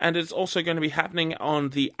 And it's also going to be happening on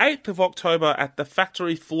the 8th of October at the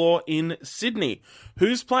Factory Floor in Sydney.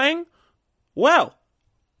 Who's playing? Well,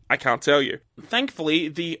 I can't tell you. Thankfully,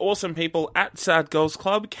 the awesome people at Sad Girls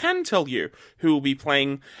Club can tell you who will be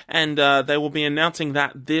playing, and they will be announcing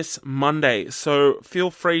that this Monday. So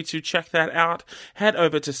feel free to check that out. Head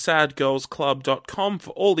over to sadgirlsclub.com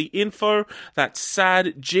for all the info. That's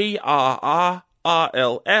sad,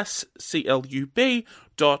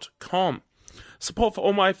 GRRRLSCLUB.com. Support for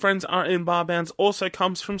All My Friends Are in Bar Bands also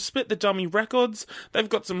comes from Spit the Dummy Records. They've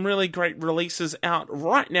got some really great releases out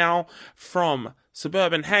right now from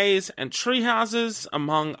Suburban Haze and Treehouses,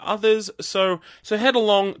 among others. So head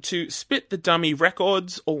along to Spit the Dummy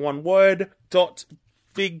Records, all one word,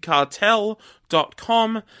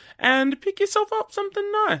 .bigcartel.com and pick yourself up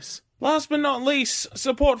something nice. Last but not least,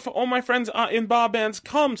 support for All My Friends Are in Bar Bands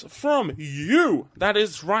comes from you. That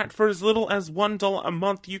is right. For as little as $1 a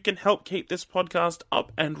month, you can help keep this podcast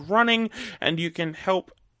up and running, and you can help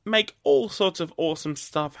make all sorts of awesome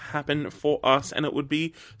stuff happen for us, and it would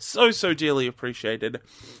be so dearly appreciated.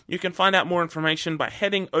 You can find out more information by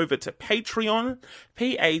heading over to Patreon,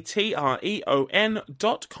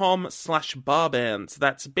 patreon.com/barbands.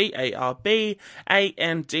 That's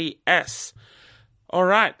BARBANDS.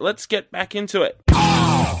 Alright, let's get back into it.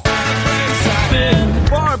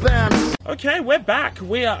 Okay, we're back.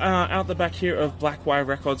 We are out the back here of Blackwire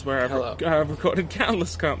Records, where I've recorded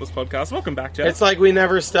countless podcasts. Welcome back, Jeff. It's like we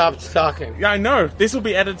never stopped talking. Yeah, I know. This will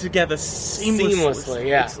be edited together seamlessly.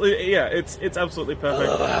 Yeah. It's absolutely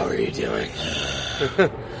perfect. Oh, how are you doing?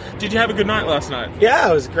 Did you have a good night last night? Yeah,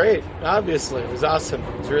 it was great. Obviously, it was awesome.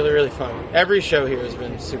 It was really, really fun. Every show here has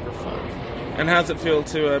been super fun. And how does it feel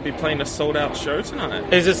to be playing a sold-out show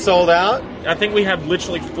tonight? Is it sold out? I think we have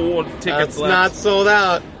literally 4 tickets It's left. not sold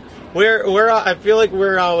out. I feel like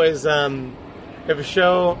we're always, if a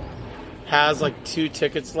show has like 2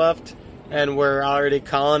 tickets left and we're already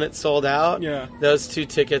calling it sold out, those 2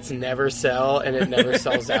 tickets never sell and it never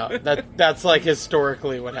sells out. That's like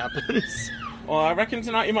historically what happens. Well, I reckon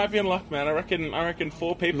tonight you might be in luck, man. I reckon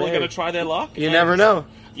 4 people are going to try their luck. You never know.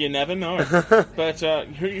 You never know. But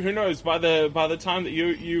who knows? By the time that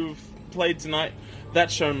you've played tonight, that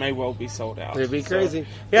show may well be sold out. It'd be crazy.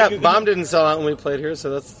 Yeah, Bomb didn't sell out when we played here, so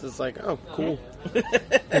that's like, oh, cool.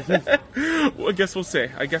 Well, I guess we'll see.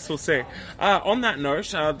 On that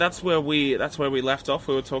note, that's where we left off.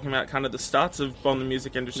 We were talking about kind of the starts of on the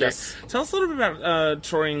music industry. Yes. Tell us a little bit about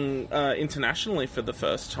touring internationally for the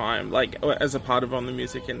first time, like as a part of on the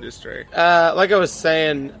music industry. Like I was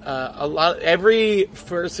saying, every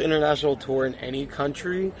first international tour in any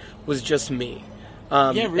country was just me.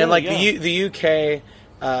 Really, and like the UK,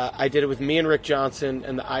 I did it with me and Rick Johnson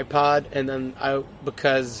and the iPod, and then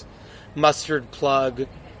because Mustard Plug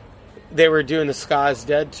they were doing the Ska's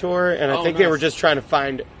Dead tour, and I think they nice. were just trying to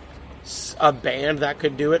find a band that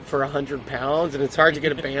could do it for 100 pounds, and it's hard to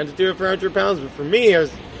get a band to do it for 100 pounds, but for me,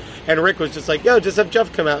 and Rick was just like, yo, just have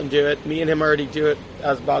Jeff come out and do it. Me and him already do it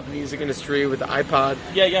as about the music industry with the iPod.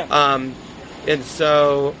 Yeah. And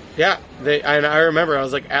so, yeah, and I remember I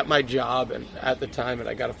was like at my job and at the time, and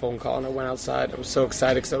I got a phone call, and I went outside. I was so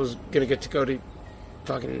excited because I was going to get to go to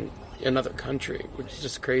fucking another country, which is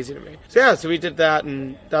just crazy to me. So, yeah, so we did that,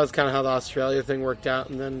 and that was kind of how the Australia thing worked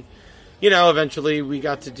out. And then, eventually we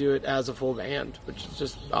got to do it as a full band, which is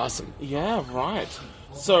just awesome. Yeah, right.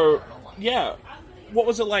 So, yeah. What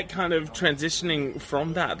was it like kind of transitioning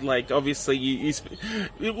from that? Like, obviously,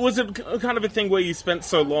 was it kind of a thing where you spent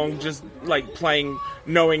so long just, like, playing,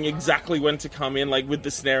 knowing exactly when to come in, like, with the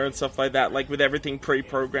snare and stuff like that, like, with everything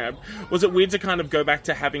pre-programmed? Was it weird to kind of go back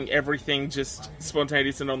to having everything just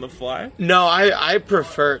spontaneous and on the fly? No, I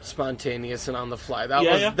prefer spontaneous and on the fly.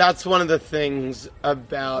 That's one of the things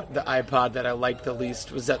about the iPod that I liked the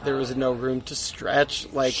least, was that there was no room to stretch.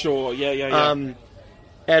 Like, sure, yeah.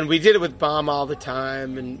 And we did it with Bomb all the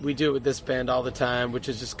time, and we do it with this band all the time, which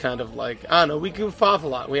is just kind of like, I don't know, we goof off a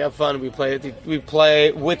lot. We have fun. We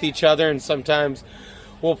play with each other, and sometimes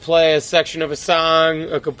we'll play a section of a song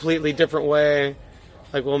a completely different way.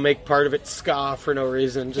 Like, we'll make part of it ska for no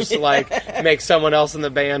reason, just to, like, make someone else in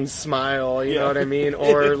the band smile, you know what I mean?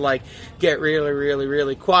 Or, like, get really, really,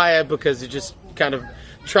 really quiet because you're just kind of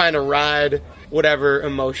trying to ride whatever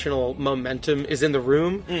emotional momentum is in the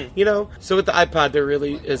room, So with the iPod, there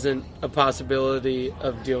really isn't a possibility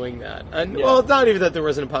of doing that. And, well, it's not even that there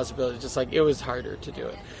wasn't a possibility, just, like, it was harder to do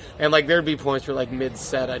it. And, like, there'd be points where, like,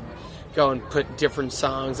 mid-set, I'd go and put different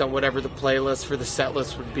songs on whatever the playlist for the set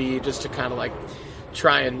list would be, just to kind of, like,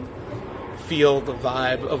 try and feel the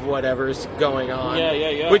vibe of whatever's going on.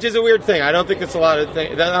 Yeah. Which is a weird thing. I don't think it's a lot of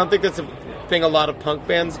I don't think that's a thing a lot of punk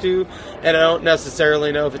bands do, and I don't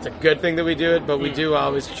necessarily know if it's a good thing that we do it, but we do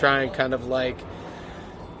always try and kind of like,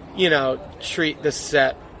 treat the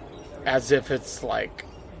set as if it's like,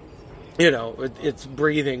 it's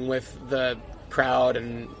breathing with the crowd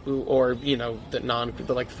or the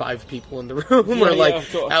like 5 people in the room, or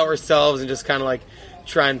like ourselves, and just kind of like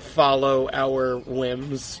try and follow our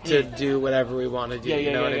whims to do whatever we want to do.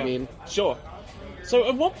 You know what I mean? Sure. So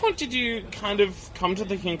at what point did you kind of come to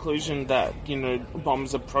the conclusion that,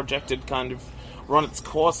 Bombs, a project had kind of run its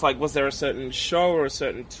course? Like, was there a certain show or a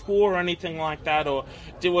certain tour or anything like that? Or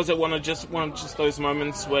was it one of just those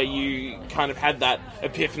moments where you kind of had that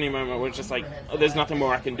epiphany moment where it's just like, oh, there's nothing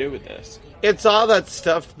more I can do with this? It's all that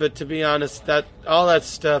stuff, but to be honest, all that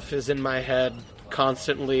stuff is in my head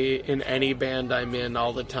constantly in any band I'm in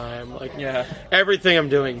all the time. Like, everything I'm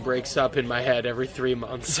doing breaks up in my head every 3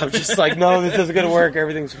 months. I'm just like, no, this isn't going to work.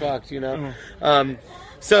 Everything's fucked,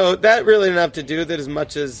 So that really didn't have to do with it as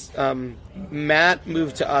much as Matt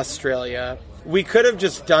moved to Australia. We could have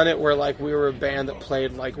just done it where, like, we were a band that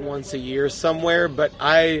played, like, once a year somewhere, but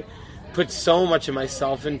I put so much of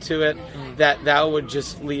myself into it that would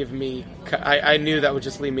just leave me, I knew that would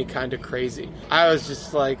just leave me kind of crazy. I was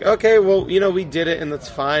just like, okay, well, we did it, and that's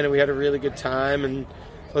fine, and we had a really good time, and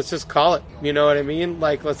let's just call it, you know what I mean?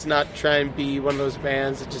 Like, let's not try and be one of those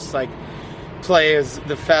bands that just, like, play as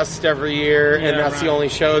the fest every year, and that's the only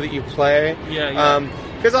show that you play.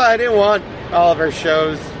 Because I didn't want all of our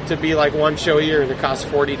shows to be, like, one show a year that costs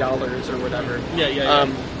 $40 or whatever.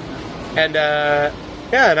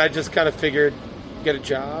 And I just kind of figured, get a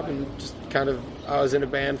job, and just kind of, I was in a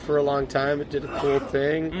band for a long time. It did a cool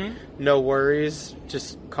thing. No worries.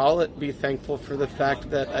 Just call it. Be thankful for the fact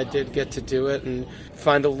that I did get to do it, and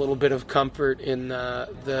find a little bit of comfort in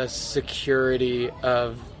the security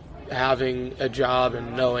of having a job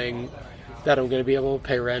and knowing that I'm going to be able to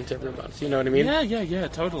pay rent every month. You know what I mean? Yeah,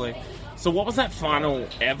 totally. So what was that final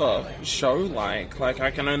ever show like? Like,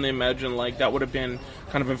 I can only imagine, like, that would have been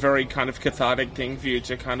kind of a very kind of cathartic thing for you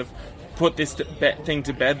to kind of put this thing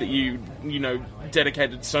to bed that you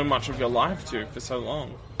dedicated so much of your life to for so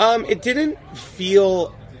long. It didn't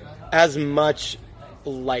feel as much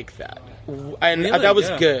like that. And really? That was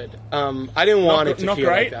good. I didn't want it to feel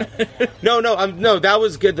great? like that. No, that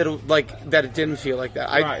was good that it didn't feel like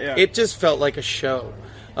that. It just felt like a show,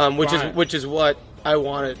 which is what I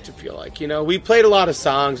wanted it to feel like. We played a lot of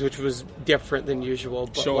songs, which was different than usual,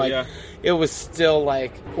 but it was still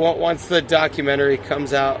like, once the documentary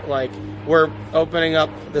comes out, like, we're opening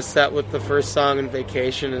up the set with the first song in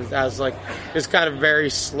Vacation, and as like this kind of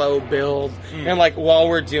very slow build, and like while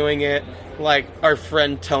we're doing it, like our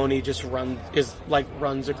friend Tony just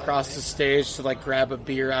runs across the stage to like grab a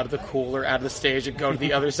beer out of the cooler out of the stage and go to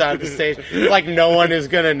the other side of the stage, like no one is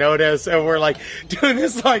gonna notice, and we're like doing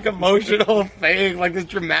this like emotional thing, like this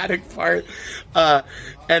dramatic part,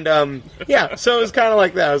 yeah, so it was kind of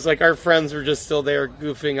like that. It was like our friends were just still there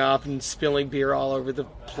goofing off and spilling beer all over the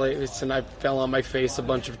place, and I fell on my face a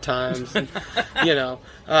bunch of times, and, you know.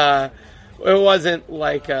 It wasn't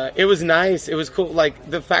like, it was nice. It was cool. Like,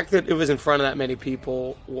 the fact that it was in front of that many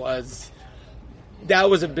people that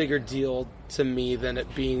was a bigger deal to me than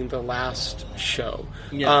it being the last show.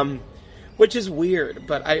 Yeah. Which is weird,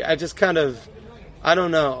 but I just kind of, I don't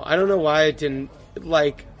know. I don't know why it didn't,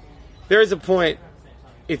 like, there was a point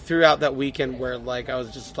throughout that weekend where, like, I was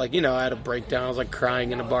just, like, you know, I had a breakdown. I was, like,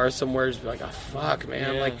 crying in a bar somewhere. Just like, oh, fuck,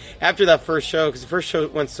 man. Yeah. Like, after that first show, because the first show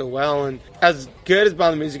went so well, and as good as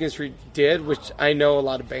Bomb the Music Industry did, which I know a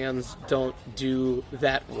lot of bands don't do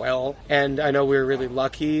that well, and I know we were really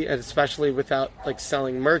lucky, and especially without, like,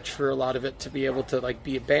 selling merch for a lot of it to be able to, like,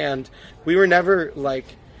 be a band, we were never, like,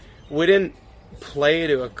 we didn't play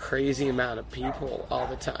to a crazy amount of people all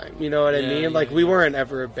the time. You know what I mean? Like, we weren't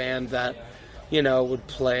ever a band that, you know, would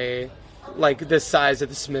play like the size of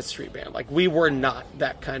the Smith Street Band. Like, we were not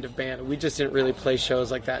that kind of band. We just didn't really play shows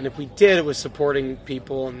like that. And if we did, it was supporting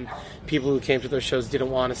people, and people who came to those shows didn't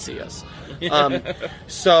want to see us.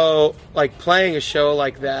 So, like, playing a show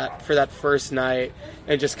like that for that first night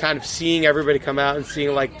and just kind of seeing everybody come out and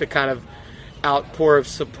seeing, like, the kind of outpour of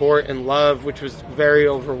support and love, which was very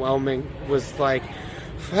overwhelming, was like,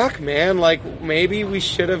 fuck, man, like, maybe we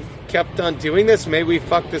should have kept on doing this. Maybe we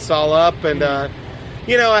fucked this all up. And,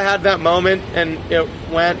 you know, I had that moment, and it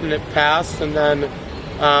went, and it passed, and then,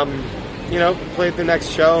 you know, played the next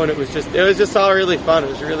show, and it was just all really fun. It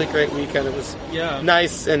was a really great weekend. It was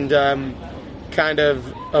nice and kind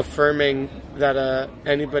of affirming that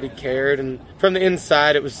anybody cared. And from the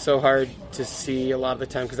inside, it was so hard to see a lot of the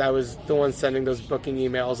time, because I was the one sending those booking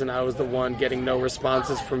emails, and I was the one getting no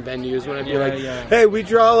responses from venues when I'd be like, hey, we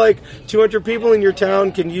draw like 200 people in your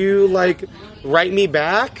town, can you like write me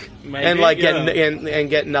back? Maybe, and like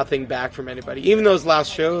get nothing back from anybody. Even those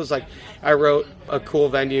last shows, like, I wrote a cool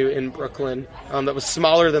venue in Brooklyn that was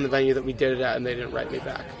smaller than the venue that we did it at, and they didn't write me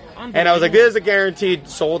back. And I was like, this is a guaranteed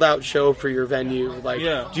sold-out show for your venue. Like,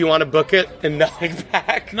 do you want to book it? And nothing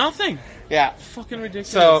back. Nothing. Yeah. Fucking ridiculous.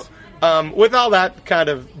 So, with all that kind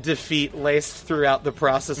of defeat laced throughout the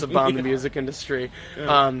process of Bomb the Music Industry,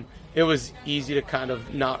 it was easy to kind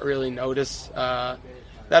of not really notice that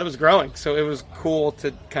it was growing. So it was cool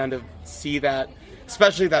to kind of see that,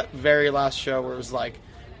 especially that very last show where it was like,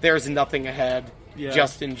 there's nothing ahead,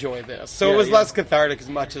 just enjoy this. So it was less cathartic as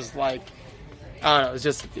much as, like, I don't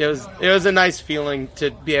know, it was a nice feeling to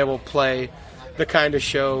be able to play the kind of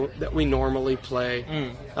show that we normally play,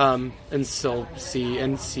 and still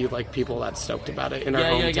see like people that stoked about it in our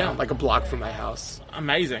hometown, like a block from my house.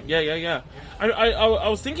 Amazing. Yeah. I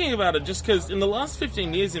was thinking about it just because in the last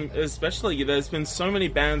 15 years especially, there's been so many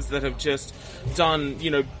bands that have just done, you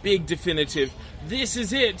know, big definitive, this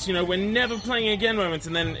is it, you know, we're never playing again moments,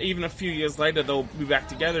 and then even a few years later they'll be back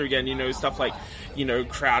together again, you know, stuff like, you know,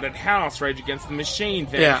 Crowded House, Rage Against the Machine,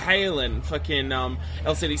 Van Halen, fucking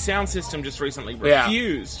LCD Sound System just recently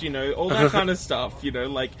Refused, you know, all that kind of stuff, you know,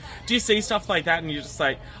 like, do you see stuff like that and you're just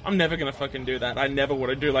like, I'm never gonna fucking do that. I never want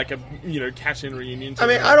to do like a, you know, cash-in reunion. I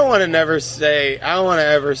mean, I don't want to ever say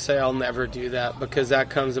I'll never do that, because that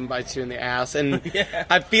comes and bites you in the ass. And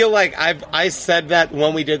I feel like I said that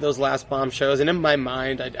when we did those last Bomb shows, and in my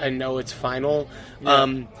mind, I know it's final,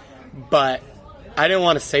 but I didn't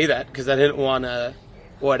want to say that because I didn't want to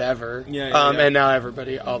whatever. And now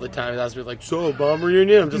everybody all the time asks me like, so Bomb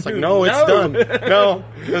reunion? I'm just like, no, it's done. No,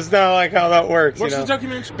 that's not like how that works. What's the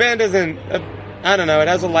documentary? Band doesn't. I don't know. It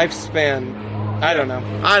has a lifespan. I don't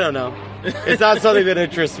know. It's not something that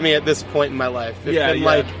interests me at this point in my life. It's been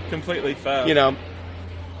like completely fair. You know,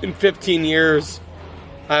 in 15 years,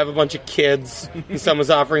 I have a bunch of kids, and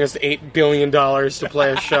someone's offering us $8 billion to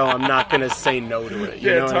play a show. I'm not going to say no to it.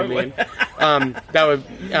 You know totally. what I mean? That would.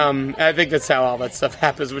 I think that's how all that stuff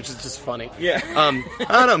happens, which is just funny. Yeah.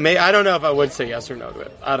 I don't know. I don't know if I would say yes or no to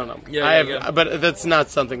it. I don't know. But that's not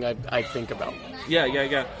something I think about.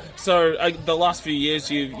 Yeah. So the last few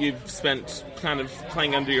years, you've spent kind of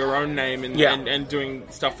playing under your own name and doing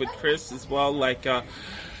stuff with Chris as well. Like,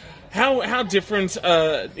 How different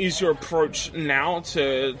is your approach now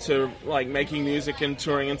to like making music and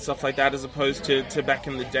touring and stuff like that as opposed to back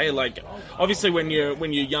in the day? Like, obviously when you're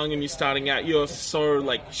young and you're starting out, you're so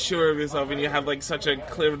like sure of yourself and you have like such a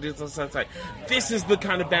clear business. It's like, this is the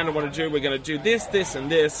kind of band I want to do. We're going to do this, this, and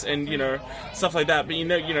this, and stuff like that. But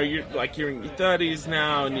you're like you're in your 30s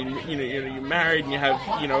now, and you're married and you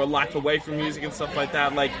have a life away from music and stuff like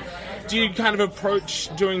that. Like, do you kind of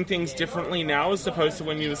approach doing things differently now as opposed to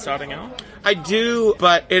when you were starting out? I do,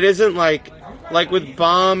 but it isn't like with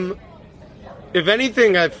Bomb. If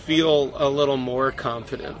anything, I feel a little more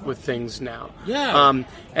confident with things now. Yeah.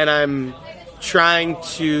 And I'm trying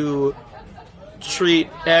to treat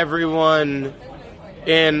everyone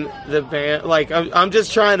in the band like I'm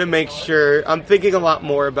just trying to make sure. I'm thinking a lot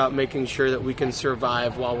more about making sure that we can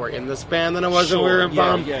survive while we're in this band than I was when we were in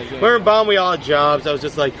Bomb. When we were in Bomb, we all had jobs. I was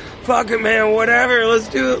just like, fuck it, man, whatever, let's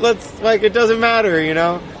do it. Let's, like, it doesn't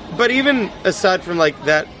matter, But even aside from like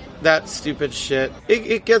that stupid shit,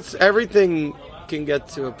 it gets, everything can get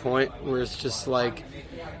to a point where it's just like,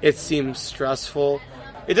 it seems stressful.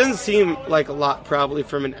 It doesn't seem like a lot, probably,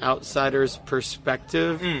 from an outsider's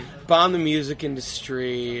perspective. Bomb the music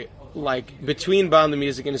industry, like, between Bomb the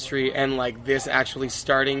music industry and, like, this actually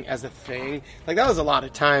starting as a thing, like, that was a lot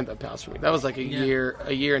of time that passed for me. That was, like, a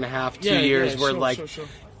year and a half, 2 years, where, sure.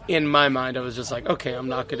 In my mind, I was just like, okay, I'm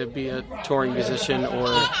not going to be a touring musician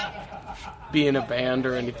or be in a band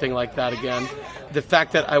or anything like that again. The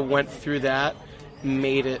fact that I went through that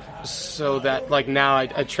made it so that, like, now I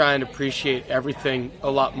try and appreciate everything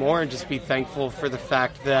a lot more and just be thankful for the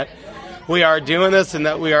fact that we are doing this and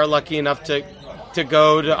that we are lucky enough to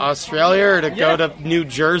go to Australia or to go to New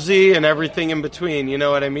Jersey and everything in between, you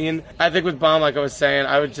know what I mean? I think with Bomb, like I was saying,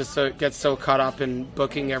 I would just get so caught up in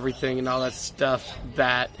booking everything and all that stuff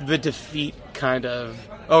that the defeat kind of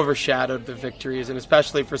overshadowed the victories, and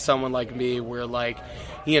especially for someone like me where, like,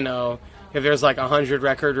 if there's like 100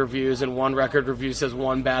 record reviews and one record review says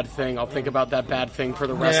one bad thing, I'll think about that bad thing for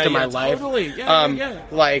the rest of my life. Totally.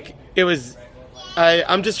 Like, it was,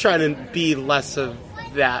 I'm just trying to be less of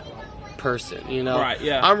that person, Right,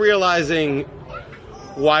 yeah. I'm realizing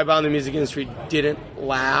why Bomb the music industry didn't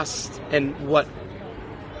last and what's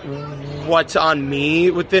on me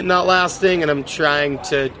with it not lasting, and I'm trying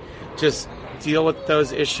to just deal with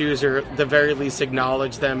those issues, or at the very least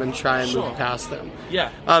acknowledge them and try and move past them.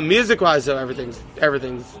 Yeah. Music-wise, though, everything's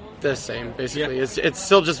the same, basically. Yeah. It's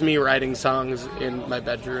still just me writing songs in my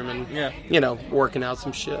bedroom and, working out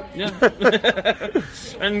some shit. Yeah.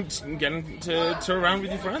 And getting to around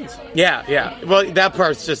with your friends. Yeah. Well, that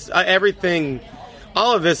part's just, everything,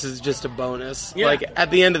 all of this is just a bonus. Yeah. Like,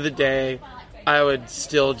 at the end of the day, I would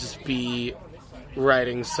still just be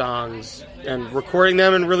writing songs and recording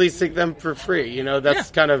them and releasing them for free.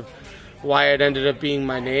 That's kind of why it ended up being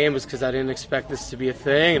my name, was because I didn't expect this to be a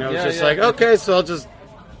thing, and I was okay, so I'll just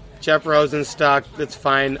Jeff Rosenstock, that's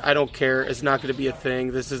fine. I don't care. It's not going to be a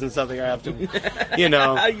thing. This isn't something I have to,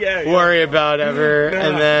 worry about ever. No,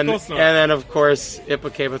 and then, of course, it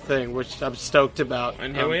became a thing, which I'm stoked about.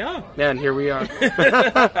 And here we are. Yeah, and here we are.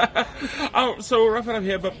 So we'll wrap it up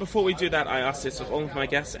here, but before we do that, I asked this of all of my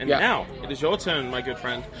guests, and now it is your turn, my good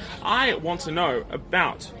friend. I want to know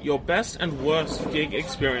about your best and worst gig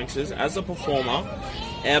experiences as a performer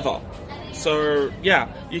ever. So,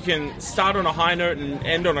 you can start on a high note and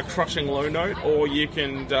end on a crushing low note, or you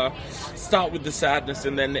can start with the sadness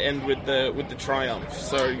and then end with the triumph.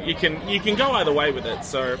 So you can go either way with it.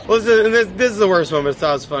 So, well, this is the worst one, but it's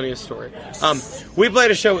not as funny a story. We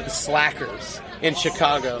played a show with the Slackers in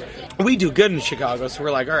Chicago. We do good in Chicago, so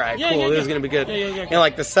we're like, all right, cool, this is going to be good. And,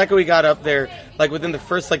 like, the second we got up there, like, within the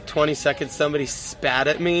first, 20 seconds, somebody spat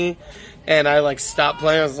at me. And I, stopped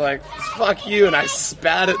playing. I was like, fuck you. And I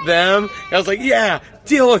spat at them. And I was like, yeah,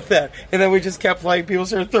 deal with that. And then we just kept playing. People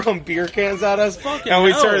started throwing beer cans at us. And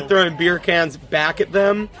we started throwing beer cans back at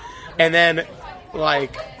them. And then,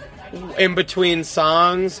 in between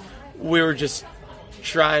songs, we were just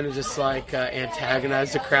trying to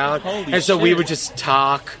antagonize the crowd. Holy so shit. we would just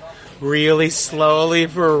talk really slowly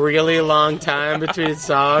for a really long time between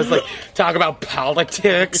songs, talk about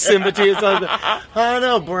politics in between songs. I don't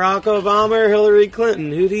know, Barack Obama or Hillary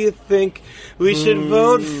Clinton, who do you think we should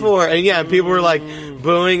vote for? And people were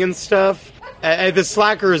booing and stuff. The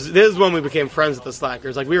Slackers, this is when we became friends with the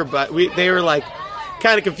Slackers. They were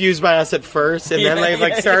kind of confused by us at first, and then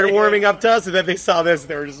they started warming up to us, and then they saw this, and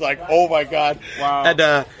they were just like, oh my god. Wow.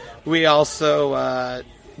 And we also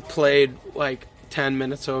played 10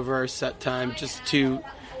 minutes over our set time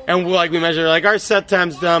and we measured our set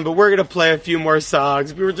time's done, but we're gonna play a few more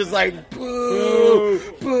songs. We were just like, boo,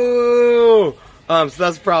 boo, So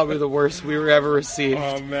that's probably the worst we were ever received.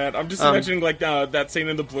 Oh man, I'm just imagining like that scene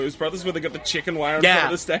in the Blues Brothers where they got the chicken wire in front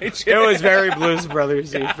of the stage. It was very Blues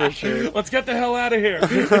Brothers-y for sure. Let's get the hell out of here.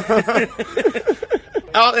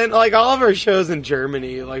 And like all of our shows in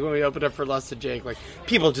Germany, like when we opened up for Lust of Jake, like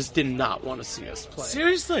people just did not want to see us play.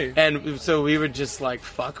 Seriously? And so we would just like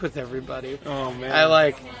fuck with everybody. Oh man.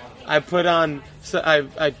 I put on. So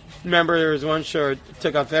I remember there was one show I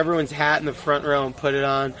took off everyone's hat in the front row and put it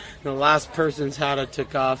on. And the last person's hat I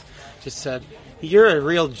took off just said, "You're a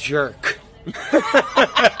real jerk."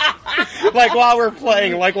 Like while we're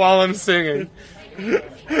playing, like while I'm singing.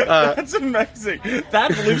 That's amazing.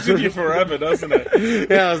 That lives with you forever, doesn't it?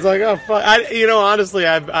 Yeah, I was like, oh fuck. Honestly,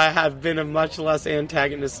 I have been a much less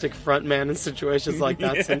antagonistic frontman in situations like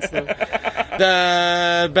that since then.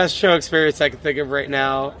 The best show experience I can think of right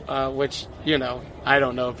now, which I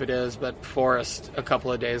don't know if it is, but Forest a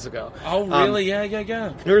couple of days ago. Oh really?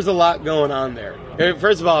 Yeah. There's a lot going on there.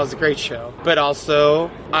 First of all, it was a great show, but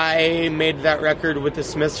also I made that record with the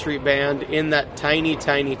Smith Street Band in that tiny,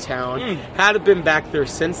 tiny town. Hadn't been back there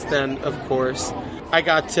since then, of course. I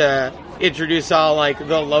got to introduce all like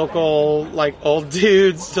the local like old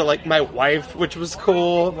dudes to like my wife, which was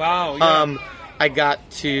cool. Wow. Yeah. I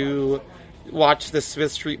got to watch the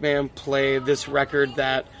Smith Street Band play this record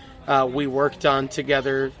that we worked on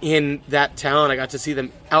together in that town. I got to see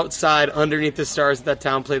them outside underneath the stars of that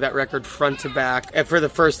town play that record front to back. And for the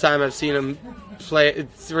first time I've seen them play,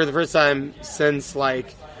 it's for the first time since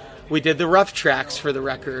like we did the rough tracks for the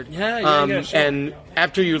record. Yeah, sure. And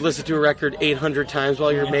after you listen to a record 800 times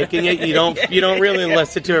while you're making it, you don't really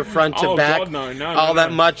listen to it front to back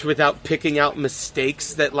that much without picking out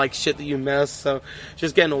mistakes that like shit that you miss. So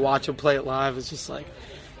just getting to watch them play it live is just like,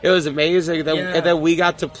 it was amazing that we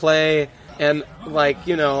got to play, and like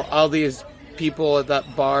all these people at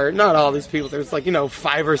that bar. Not all these people. There's like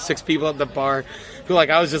 5 or 6 people at the bar. Who like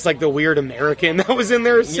I was just like the weird American that was in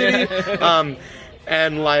their city. Yeah.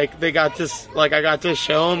 And like they got to like I got to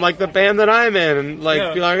show them like the band that I'm in, and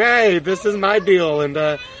like be like, hey, this is my deal, and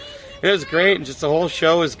it was great, and just the whole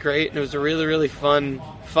show was great, and it was a really really fun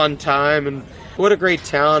time, and what a great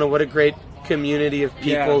town, and what a great community of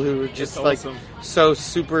people who were just like awesome. So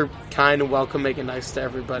super kind and welcoming and nice to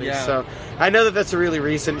everybody. Yeah. So I know that that's a really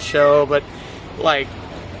recent show, but like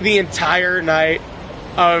the entire night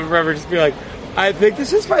I remember just being like, I think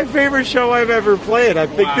this is my favorite show I've ever played. I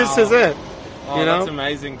think this is it. Oh, that's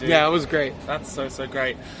amazing, dude. Yeah, it was great. That's so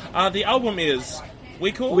great. The album is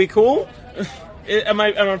We Cool? We Cool? Am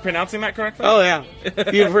I pronouncing that correctly? Oh, yeah.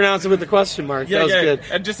 You pronounced it with the question mark. That was good.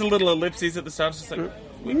 And just a little ellipses at the start. Just like,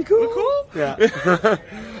 we cool? We cool? Yeah.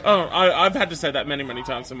 I've had to say that many, many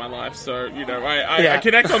times in my life. So, I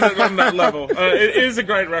connect on that level. It is a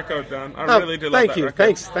great record, Dan. I really do love that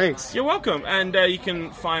record. Thanks. You're welcome. And you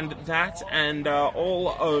can find that and all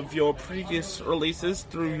of your previous releases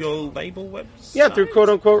through your label website. Yeah, through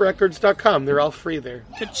quoteunquoterecords.com. They're all free there.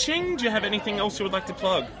 Ka-ching! Do you have anything else you would like to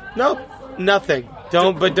plug? Nope. Nothing.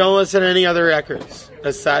 Don't listen to any other records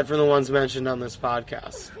aside from the ones mentioned on this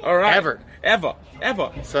podcast. All right. Ever.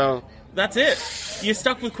 So that's it. You're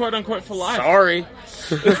stuck with quote unquote for life. Sorry.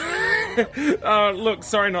 Look,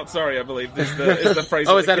 sorry, not sorry. I believe is the phrase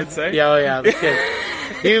that the kids say. Yeah, the kids.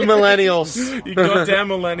 You millennials. You goddamn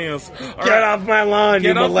millennials. Get off my lawn,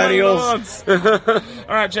 you millennials.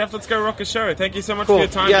 All right, Jeff, let's go rock a show. Thank you so much for your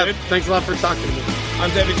time, dude. Thanks a lot for talking to me.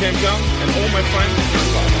 I'm David James Young, and all my friends.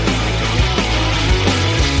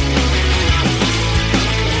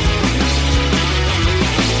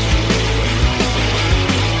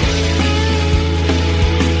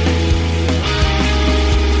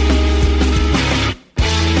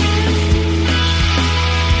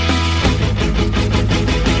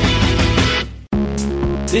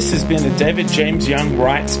 This has been a David James Young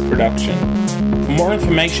Writes production. For more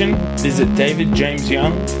information, visit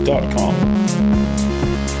davidjamesyoung.com.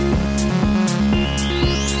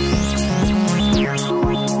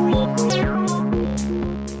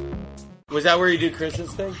 Was that where you do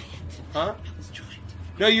Chris's thing? Huh?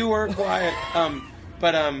 No, you were quiet.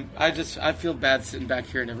 But I feel bad sitting back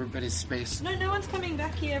here in everybody's space. No one's coming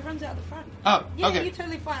back here. Everyone's out the front. Oh, yeah, okay. You're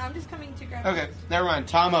totally fine. I'm just coming to grab. Okay, never mind.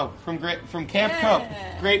 Tomo from Camp Cope.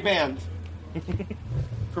 Great band.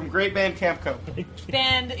 From great band Camp Cope.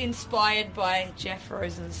 Band inspired by Jeff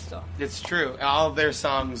Rosenstock. It's true. All of their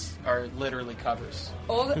songs are literally covers.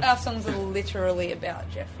 All our songs are literally about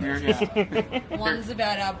Jeff Rosenstock. Yeah. One's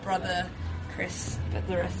about our brother Chris, but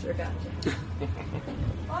the rest are about Jeff.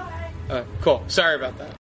 Bye. Cool. Sorry about that.